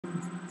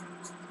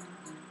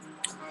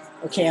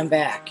Okay, I'm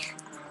back.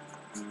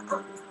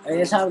 I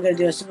guess how we're gonna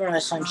do a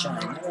Supervised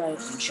Sunshine. Alright,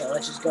 Angel,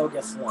 let's just go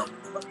get Floyd.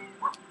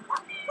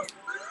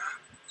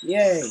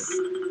 Yay!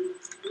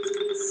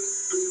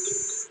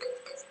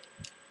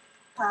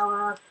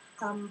 Power up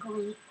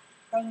complete.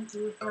 Thank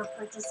you for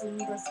purchasing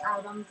this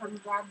item from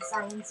Gad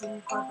Science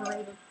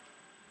Incorporated.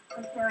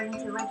 Preparing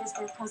to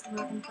register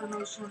customer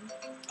information.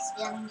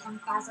 Scanning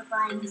and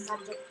classifying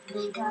subject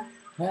data.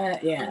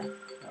 Yeah.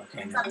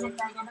 Okay, no.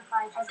 Subject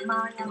identified as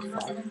Mario,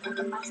 resident of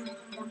the Mushroom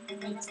Kingdom.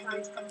 Data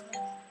storage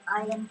complete.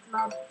 Iron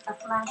flood, a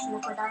flash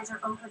liquidizer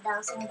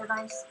overdosing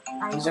device.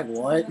 He's like,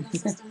 what?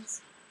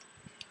 Assistance.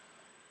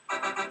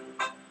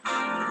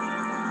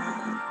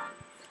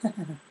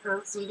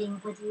 Proceeding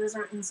with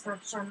user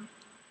instruction.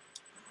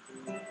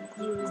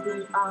 Use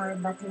the R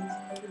button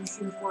to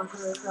shoot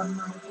water from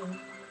my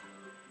tank.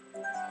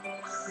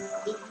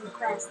 If you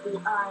press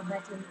the R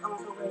button all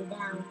the way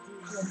down,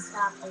 you can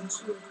stop and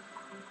shoot.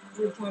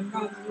 You can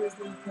then use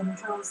the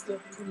control stick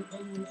to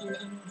aim in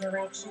any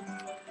direction.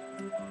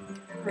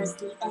 Press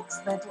the X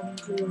button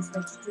to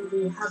switch to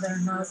the hover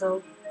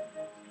nozzle.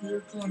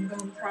 You can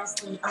then press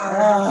the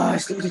R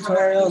button to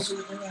tutorials.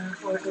 hover in the air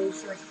for a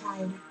short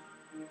time.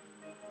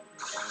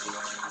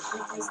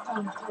 If this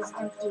tank is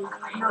empty,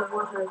 no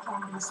water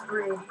can be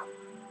sprayed.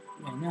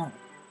 I know.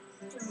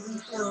 To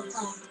refill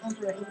tank,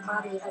 enter a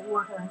body of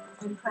water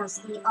and press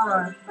the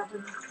R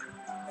button.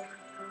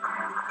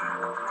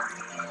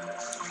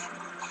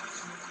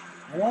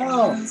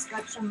 Hello.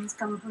 Instructions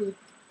complete.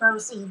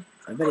 Proceed.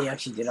 I bet he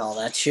actually did all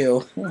that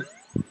too.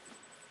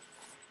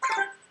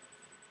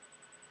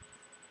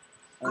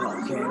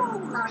 Okay.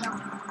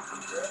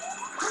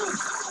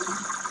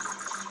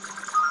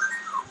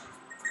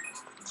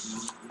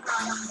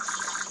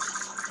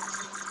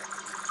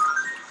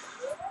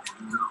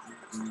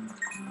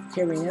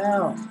 Here we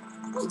go.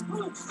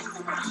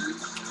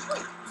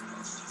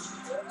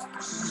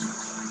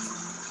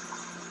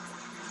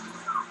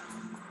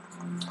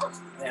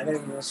 Yeah, I gotta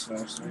do this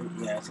first, right?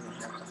 Yeah, I think I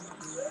have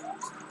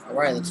to.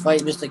 Alright, let's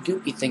fight Mr.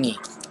 Goopy thingy.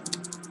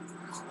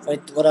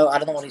 Wait, what? I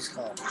don't know what he's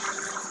called.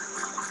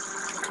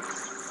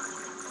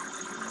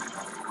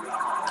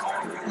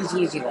 He's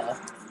easy though.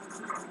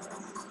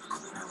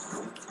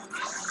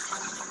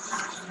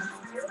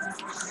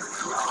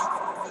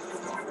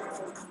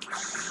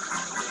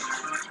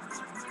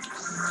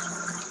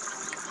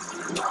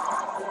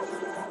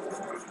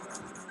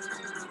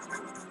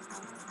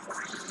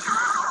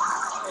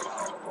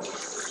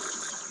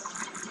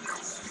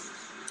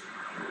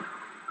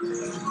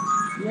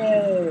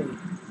 Yay!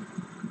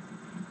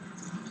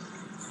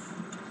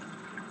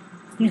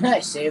 I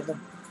saved him.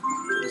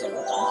 He's like,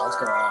 what the hell's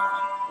going on?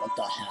 What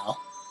the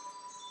hell?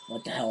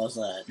 What the hell is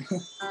that?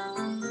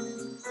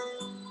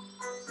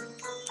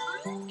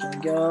 Can we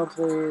go,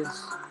 please?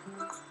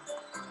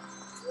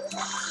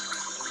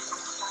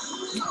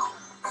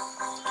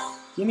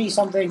 Give me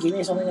something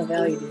of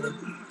value, dude.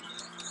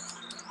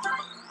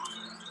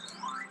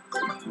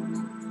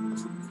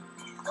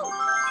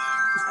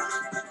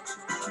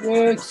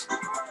 Works.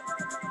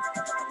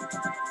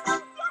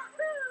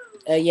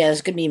 Yeah,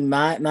 it's gonna be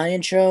my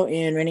intro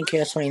and Raining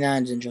Chaos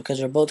 29's intro, because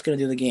we're both gonna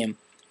do the game.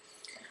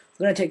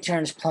 We're gonna take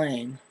turns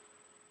playing.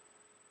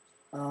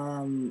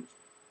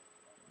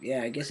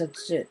 Yeah, I guess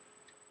that's it.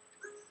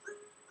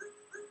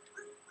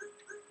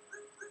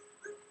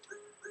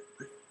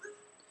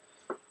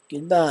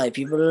 Goodbye,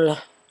 people.